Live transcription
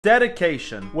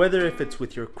Dedication. Whether if it's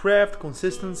with your craft,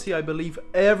 consistency, I believe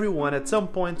everyone at some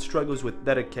point struggles with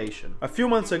dedication. A few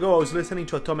months ago I was listening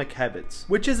to Atomic Habits,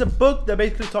 which is a book that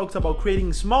basically talks about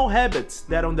creating small habits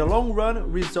that on the long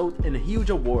run result in huge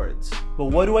awards.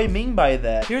 But what do I mean by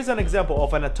that? Here's an example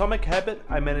of an atomic habit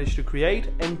I managed to create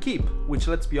and keep, which,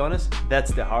 let's be honest,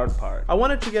 that's the hard part. I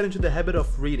wanted to get into the habit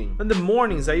of reading. In the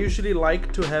mornings I usually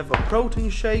like to have a protein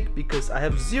shake because I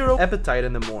have zero appetite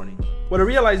in the morning. What I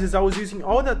realized is I was using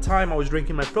all that time I was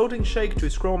drinking my protein shake to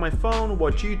scroll my phone,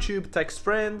 watch YouTube, text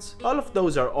friends. All of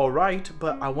those are alright,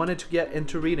 but I wanted to get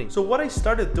into reading. So what I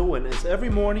started doing is every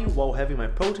morning while having my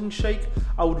protein shake,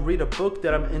 I would read a book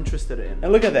that I'm interested in.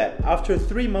 And look at that, after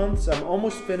 3 months I'm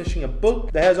almost finishing a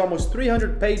book that has almost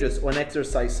 300 pages on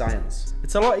exercise science.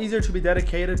 It's a lot easier to be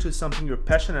dedicated to something you're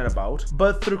passionate about,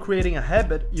 but through creating a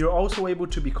habit, you're also able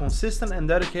to be consistent and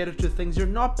dedicated to things you're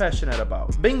not passionate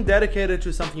about. Being dedicated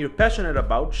to something you're passionate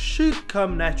about should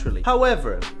come naturally.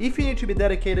 However, if you need to be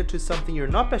dedicated to something you're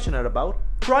not passionate about,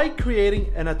 try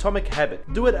creating an atomic habit.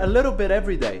 Do it a little bit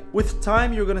every day. With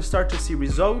time, you're gonna start to see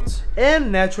results,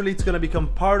 and naturally it's gonna become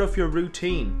part of your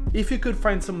routine. If you could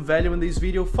find some value in this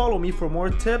video, follow me for more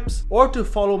tips or to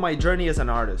follow my journey as an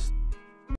artist.